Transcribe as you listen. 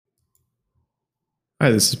Hi,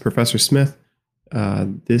 this is Professor Smith.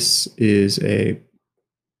 This is a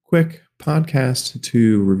quick podcast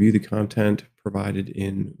to review the content provided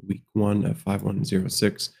in week one of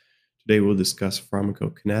 5106. Today we'll discuss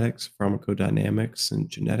pharmacokinetics, pharmacodynamics, and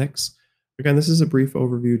genetics. Again, this is a brief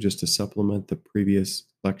overview just to supplement the previous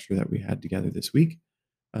lecture that we had together this week.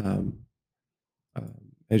 Um,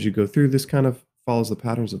 as you go through, this kind of follows the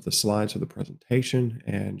patterns of the slides of the presentation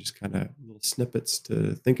and just kind of little snippets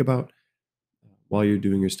to think about while you're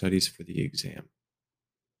doing your studies for the exam.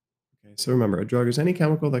 Okay, so remember, a drug is any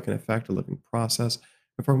chemical that can affect a living process.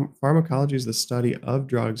 And pharmacology is the study of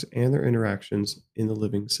drugs and their interactions in the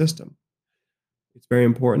living system. It's very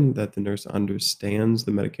important that the nurse understands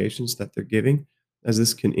the medications that they're giving, as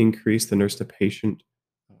this can increase the nurse to patient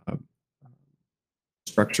uh,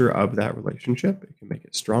 structure of that relationship. It can make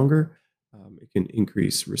it stronger. It can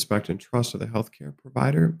increase respect and trust of the healthcare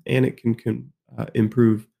provider, and it can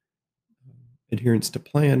improve adherence to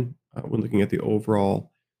plan when looking at the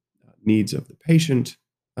overall needs of the patient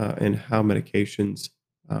and how medications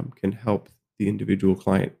can help the individual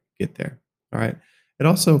client get there. All right. It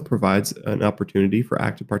also provides an opportunity for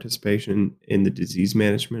active participation in the disease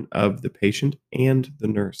management of the patient and the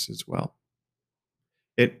nurse as well.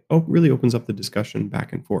 It really opens up the discussion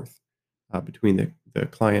back and forth between the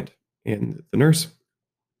client and the nurse,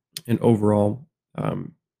 and overall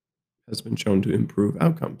um, has been shown to improve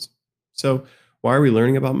outcomes. So, why are we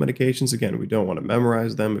learning about medications? Again, we don't want to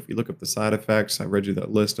memorize them. If you look up the side effects, I read you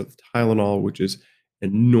that list of Tylenol, which is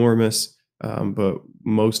enormous, but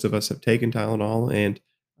most of us have taken Tylenol and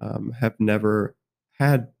have never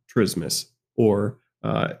had trismus or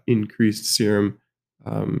increased serum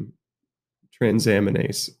um,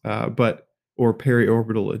 transaminase, but or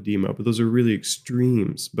periorbital edema. But those are really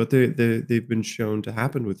extremes. But they've been shown to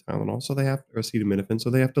happen with Tylenol, so they have or acetaminophen, so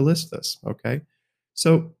they have to list this. Okay,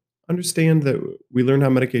 so understand that we learn how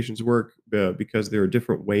medications work because there are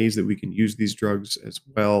different ways that we can use these drugs as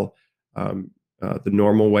well. Um, the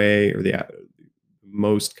normal way or the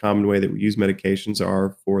most common way that we use medications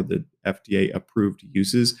are for the FDA approved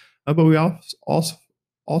uses, but we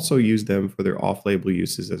also use them for their off-label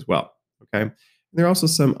uses as well. Okay, and there are also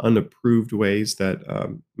some unapproved ways that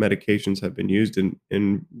medications have been used,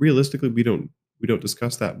 and realistically, we don't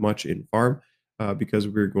discuss that much in pharm because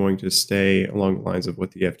we're going to stay along the lines of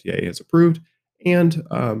what the FDA has approved and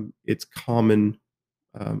its common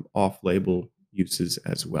off-label uses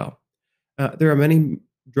as well. There are many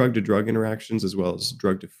drug to drug interactions as well as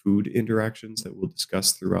drug to food interactions that we'll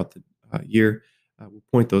discuss throughout the year. We'll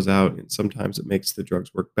point those out, and sometimes it makes the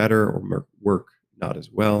drugs work better or work not as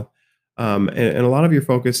well. And a lot of your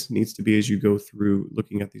focus needs to be as you go through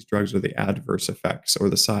looking at these drugs are the adverse effects or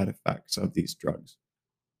the side effects of these drugs.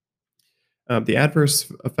 The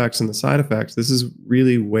adverse effects and the side effects, this is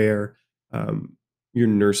really where um, your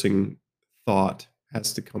nursing thought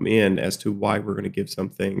has to come in as to why we're going to give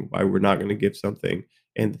something, why we're not going to give something,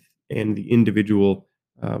 and and the individual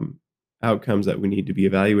um, outcomes that we need to be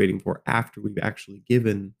evaluating for after we've actually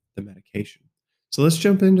given the medication. So let's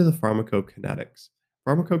jump into the pharmacokinetics.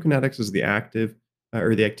 Pharmacokinetics is the active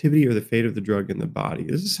or the activity or the fate of the drug in the body.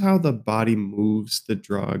 This is how the body moves the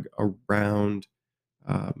drug around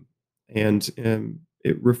um, and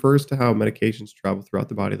it refers to how medications travel throughout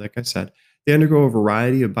the body. Like I said, they undergo a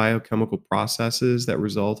variety of biochemical processes that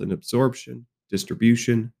result in absorption,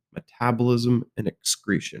 distribution, metabolism, and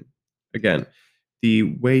excretion. Again, the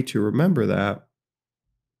way to remember that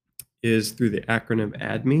is through the acronym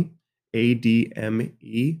ADME,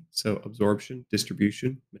 ADME, so absorption,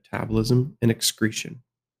 distribution, metabolism, and excretion.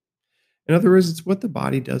 In other words, it's what the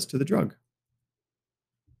body does to the drug.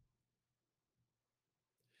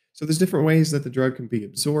 So there's different ways that the drug can be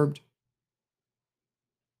absorbed.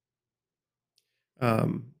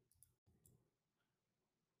 Um,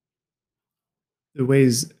 the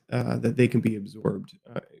ways that they can be absorbed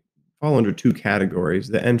fall under two categories: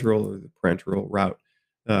 the enteral or the parenteral route.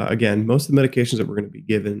 Again, most of the medications that we're going to be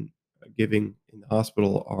giving in the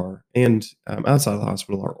hospital are and outside of the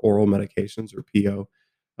hospital are oral medications or PO.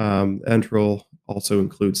 Enteral also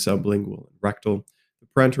includes sublingual and rectal. The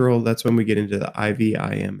parenteral, that's when we get into the IV,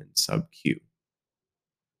 IM, and sub-Q.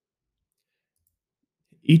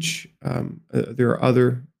 There are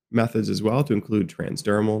other methods as well to include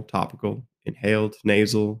transdermal, topical, inhaled,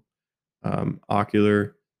 nasal,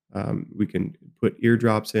 ocular. We can put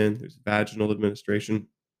eardrops in. There's vaginal administration.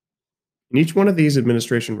 And each one of these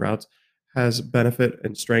administration routes has benefit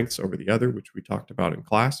and strengths over the other, which we talked about in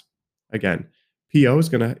class. Again, PO is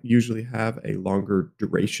going to usually have a longer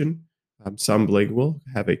duration. Some will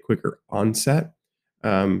have a quicker onset.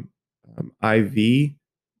 IV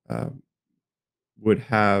would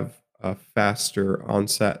have a faster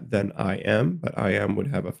onset than IM, but IM would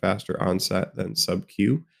have a faster onset than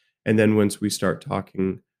sub-Q. And then once we start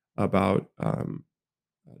talking about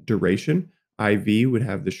duration, IV would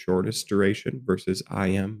have the shortest duration versus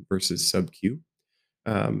IM versus sub-Q.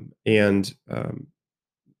 Um, and um,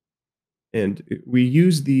 we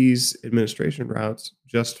use these administration routes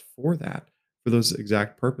just for that, for those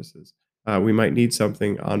exact purposes. We might need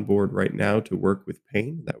something on board right now to work with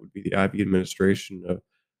pain. That would be the IV administration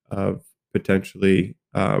of potentially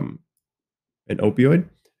an opioid.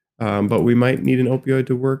 But we might need an opioid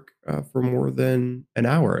to work for more than an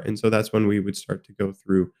hour. And so that's when we would start to go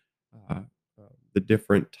through uh, the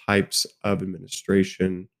different types of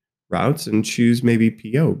administration routes and choose maybe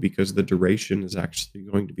PO because the duration is actually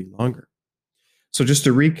going to be longer. So, just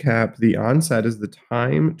to recap, the onset is the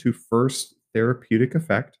time to first therapeutic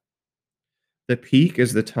effect. The peak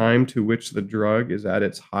is the time to which the drug is at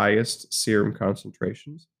its highest serum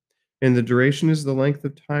concentrations. And the duration is the length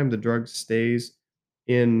of time the drug stays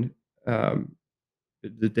in um,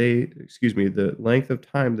 the length of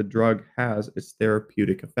time the drug has its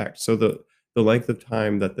therapeutic effect. So, the length of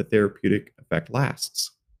time that the therapeutic effect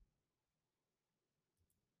lasts.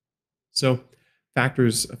 So,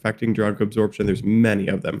 factors affecting drug absorption, there's many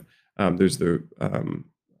of them. There's the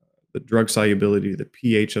drug solubility, the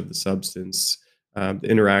pH of the substance, the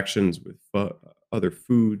interactions with other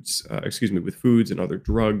foods, with foods and other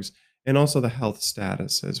drugs, and also the health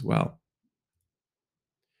status as well.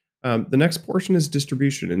 The next portion is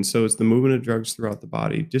distribution, and so it's the movement of drugs throughout the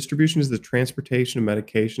body. Distribution is the transportation of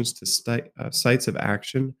medications to sites of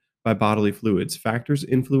action by bodily fluids. Factors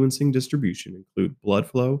influencing distribution include blood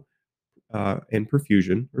flow and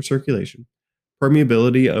perfusion or circulation,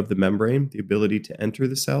 permeability of the membrane, the ability to enter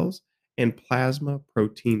the cells, and plasma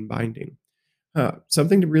protein binding.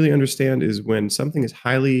 Something to really understand is when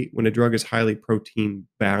a drug is highly protein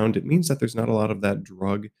bound, it means that there's not a lot of that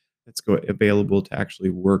drug available to actually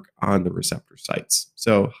work on the receptor sites.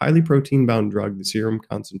 So, highly protein bound drug, the serum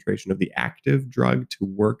concentration of the active drug to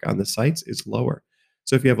work on the sites is lower.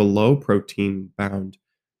 So, if you have a low protein bound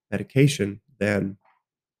medication, then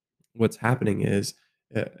what's happening is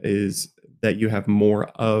that you have more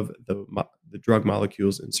of the drug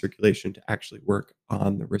molecules in circulation to actually work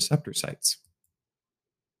on the receptor sites.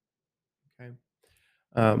 Okay.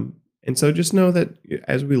 And so just know that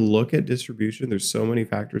as we look at distribution, there's so many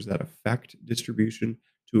factors that affect distribution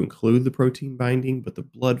to include the protein binding, but the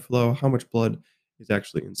blood flow, how much blood is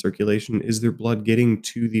actually in circulation? Is there blood getting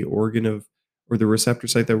to the organ of or the receptor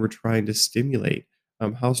site that we're trying to stimulate?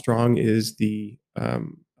 How strong is the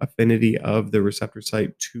affinity of the receptor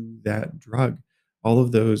site to that drug? All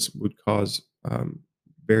of those would cause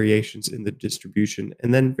variations in the distribution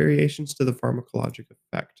and then variations to the pharmacologic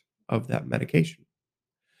effect of that medication.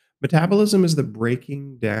 Metabolism is the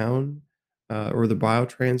breaking down or the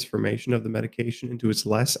biotransformation of the medication into its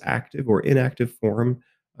less active or inactive form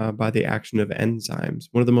by the action of enzymes.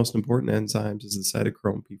 One of the most important enzymes is the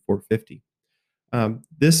cytochrome P450.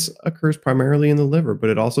 This occurs primarily in the liver,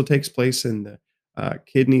 but it also takes place in the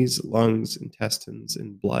kidneys, lungs, intestines,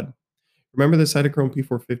 and blood. Remember, the cytochrome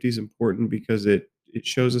P450 is important because it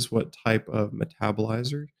shows us what type of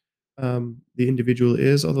metabolizer the individual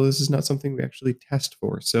is, although this is not something we actually test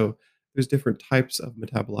for. So there's different types of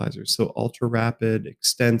metabolizers. So ultra rapid,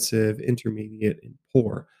 extensive, intermediate, and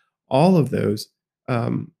poor. All of those,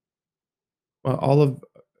 um, all of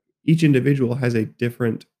each individual has a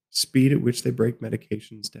different speed at which they break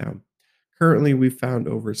medications down. Currently, we've found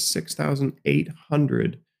over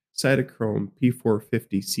 6,800 cytochrome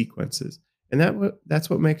P450 sequences, and that's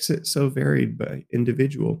what makes it so varied by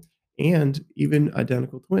individual and even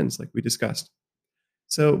identical twins, like we discussed.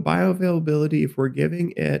 So bioavailability, if we're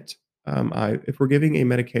giving a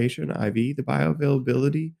medication IV, the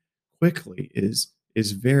bioavailability quickly is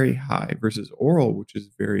very high versus oral, which is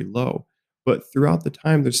very low. But throughout the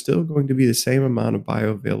time, there's still going to be the same amount of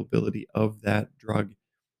bioavailability of that drug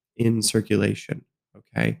in circulation.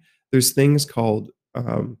 Okay, there's things called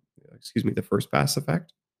the first pass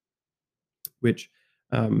effect, which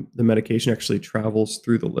the medication actually travels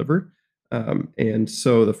through the liver. And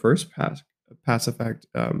so the pass effect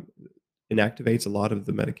inactivates a lot of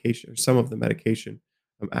the medication or some of the medication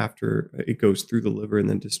after it goes through the liver and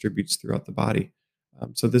then distributes throughout the body.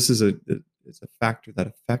 So this is it's a factor that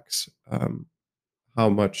affects how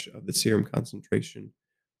much of the serum concentration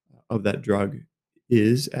of that drug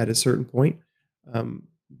is at a certain point.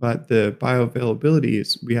 But the bioavailability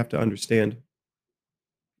is we have to understand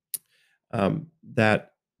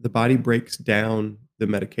that the body breaks down the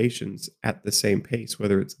medications at the same pace,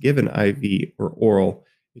 whether it's given IV or oral.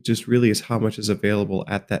 It just really is how much is available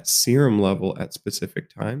at that serum level at specific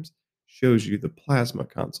times. shows you the plasma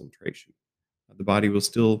concentration. The body will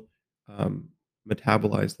still um,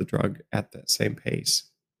 metabolize the drug at that same pace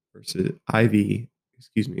versus IV,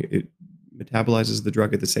 excuse me, it metabolizes the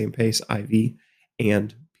drug at the same pace, IV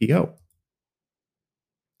and PO.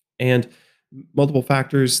 And multiple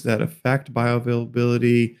factors that affect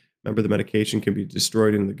bioavailability. Remember, the medication can be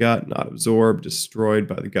destroyed in the gut, not absorbed, destroyed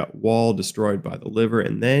by the gut wall, destroyed by the liver,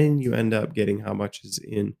 and then you end up getting how much is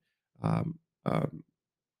in um, um,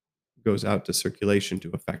 goes out to circulation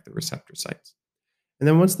to affect the receptor sites. And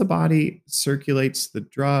then once the body circulates the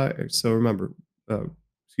drug, so remember, uh,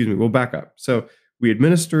 excuse me, we'll back up. So we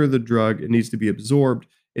administer the drug, it needs to be absorbed.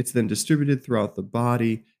 It's then distributed throughout the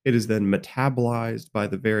body. It is then metabolized by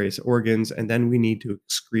the various organs, and then we need to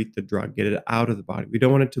excrete the drug, get it out of the body. We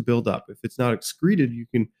don't want it to build up. If it's not excreted, you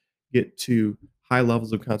can get to high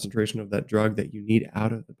levels of concentration of that drug that you need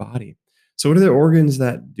out of the body. So, what are the organs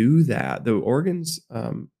that do that? The organs,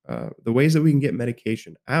 the ways that we can get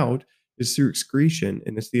medication out is through excretion,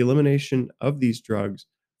 and it's the elimination of these drugs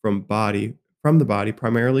from the body,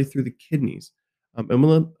 primarily through the kidneys.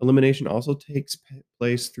 Elimination also takes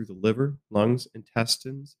place through the liver, lungs,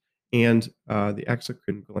 intestines, and the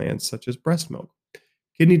exocrine glands, such as breast milk.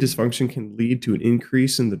 Kidney dysfunction can lead to an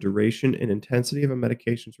increase in the duration and intensity of a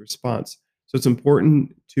medication's response. So it's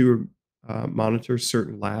important to monitor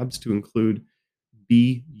certain labs to include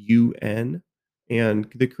BUN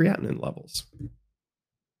and the creatinine levels.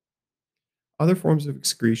 Other forms of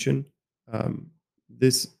excretion,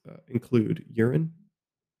 this include urine,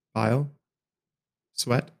 bile,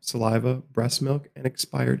 sweat, saliva, breast milk, and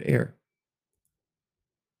expired air.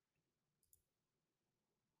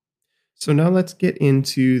 So now let's get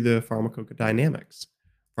into the pharmacodynamics.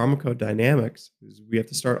 Pharmacodynamics is we have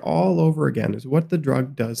to start all over again, is what the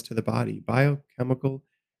drug does to the body, biochemical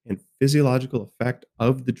and physiological effect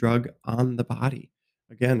of the drug on the body.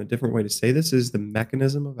 Again, a different way to say this is the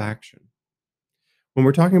mechanism of action. When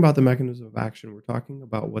we're talking about the mechanism of action, we're talking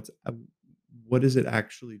about what is it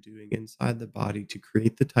actually doing inside the body to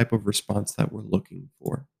create the type of response that we're looking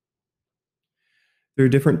for. There are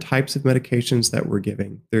different types of medications that we're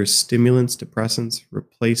giving. There's stimulants, depressants,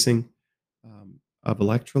 replacing of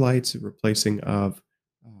electrolytes, replacing of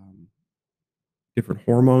um, different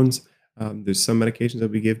hormones. There's some medications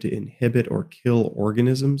that we give to inhibit or kill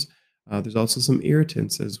organisms. There's also some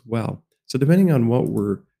irritants as well. So depending on what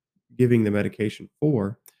we're giving the medication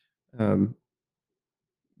for, um,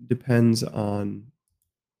 depends on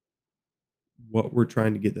what we're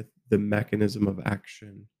trying to get the mechanism of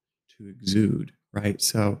action to exude, right?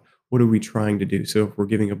 So, what are we trying to do? So, if we're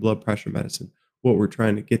giving a blood pressure medicine, what we're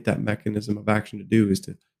trying to get that mechanism of action to do is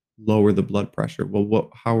to lower the blood pressure. Well,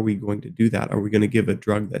 how are we going to do that? Are we going to give a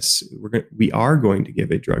drug we are going to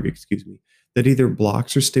give a drug, excuse me, that either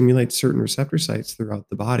blocks or stimulates certain receptor sites throughout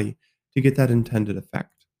the body to get that intended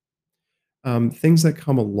effect? Things that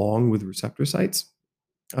come along with receptor sites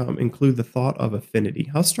include the thought of affinity.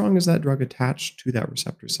 How strong is that drug attached to that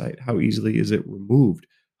receptor site? How easily is it removed?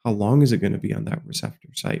 How long is it going to be on that receptor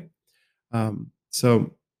site?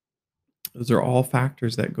 So, those are all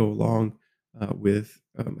factors that go along with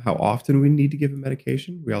how often we need to give a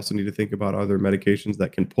medication. We also need to think about other medications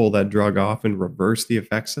that can pull that drug off and reverse the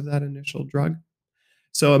effects of that initial drug.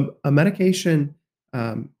 So a medication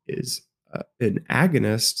is an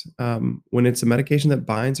agonist when it's a medication that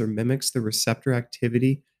binds or mimics the receptor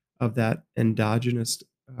activity of that endogenous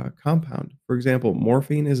compound. For example,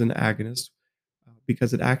 morphine is an agonist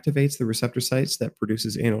because it activates the receptor sites that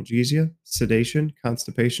produces analgesia, sedation,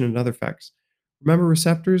 constipation, and other effects. Remember,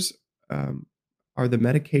 receptors are the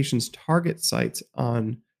medication's target sites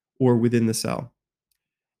on or within the cell.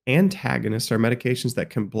 Antagonists are medications that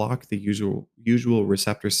can block the usual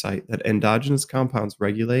receptor site that endogenous compounds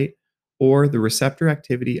regulate or the receptor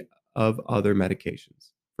activity of other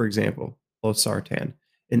medications. For example, losartan,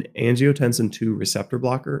 an angiotensin II receptor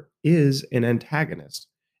blocker, is an antagonist.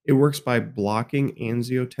 It works by blocking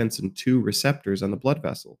angiotensin II receptors on the blood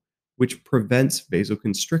vessel, which prevents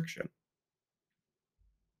vasoconstriction.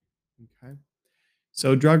 Okay.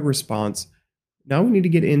 So drug response. Now we need to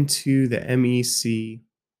get into the MEC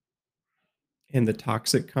and the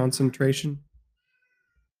toxic concentration.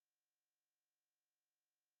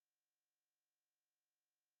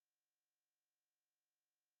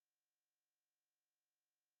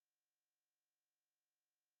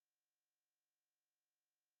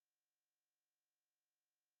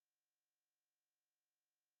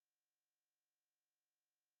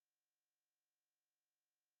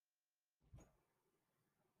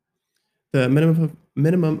 The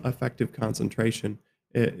minimum effective concentration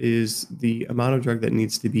is the amount of drug that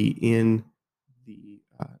needs to be in the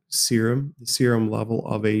the serum level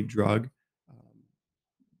of a drug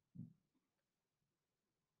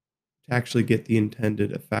to actually get the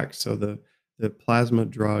intended effect. So the plasma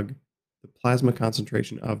drug, the plasma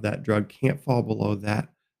concentration of that drug can't fall below that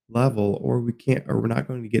level, or we're not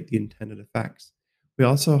going to get the intended effects. We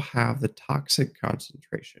also have the toxic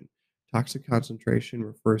concentration. Toxic concentration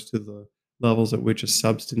refers to the levels at which a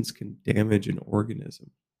substance can damage an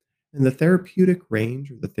organism. And the therapeutic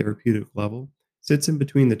range or the therapeutic level sits in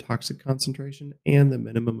between the toxic concentration and the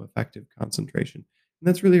minimum effective concentration. And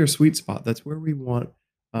that's really our sweet spot. That's where we want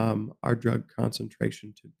our drug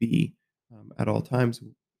concentration to be at all times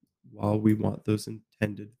while we want those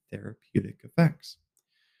intended therapeutic effects.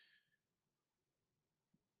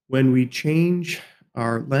 When we change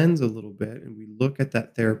our lens a little bit and we look at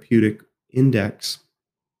that therapeutic index,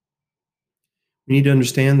 we need to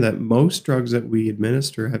understand that most drugs that we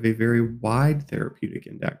administer have a very wide therapeutic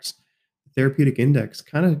index. The therapeutic index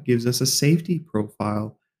kind of gives us a safety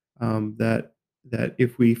profile that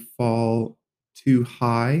if we fall too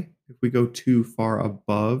high, if we go too far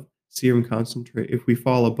above if we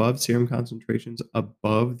fall above serum concentrations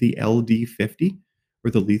above the LD50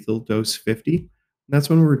 or the lethal dose 50, that's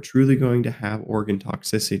when we're truly going to have organ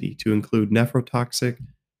toxicity to include nephrotoxic,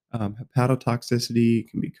 hepatotoxicity,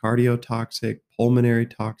 can be cardiotoxic, pulmonary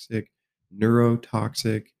toxic,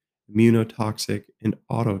 neurotoxic, immunotoxic, and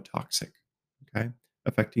autotoxic, okay,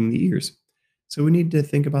 affecting the ears. So we need to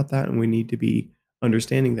think about that and we need to be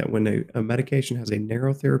understanding that when a medication has a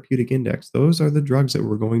narrow therapeutic index, those are the drugs that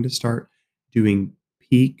we're going to start doing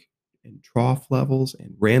peak and trough levels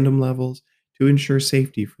and random levels to ensure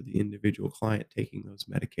safety for the individual client taking those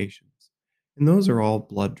medications. And those are all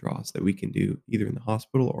blood draws that we can do either in the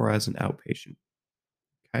hospital or as an outpatient.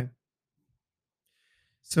 Okay.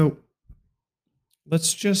 So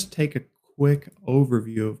let's just take a quick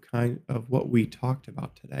overview of kind of what we talked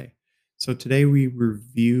about today. So today we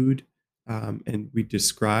reviewed and we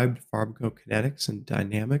described pharmacokinetics and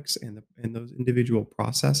dynamics and those individual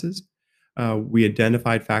processes. We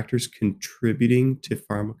identified factors contributing to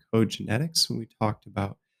pharmacogenetics, and we talked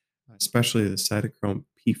about especially the cytochrome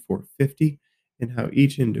P450 and how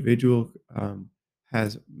each individual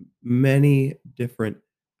has many different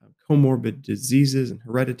comorbid diseases and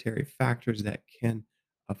hereditary factors that can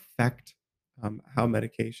affect how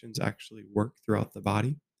medications actually work throughout the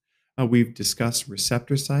body. We've discussed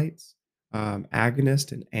receptor sites,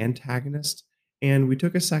 agonist and antagonist, and we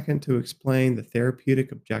took a second to explain the therapeutic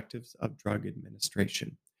objectives of drug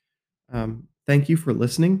administration. Thank you for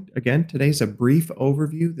listening. Again, today's a brief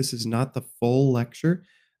overview. This is not the full lecture.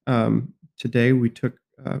 Today,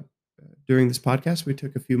 during this podcast, we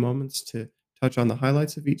took a few moments to touch on the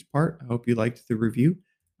highlights of each part. I hope you liked the review.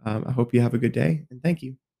 I hope you have a good day, and thank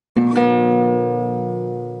you.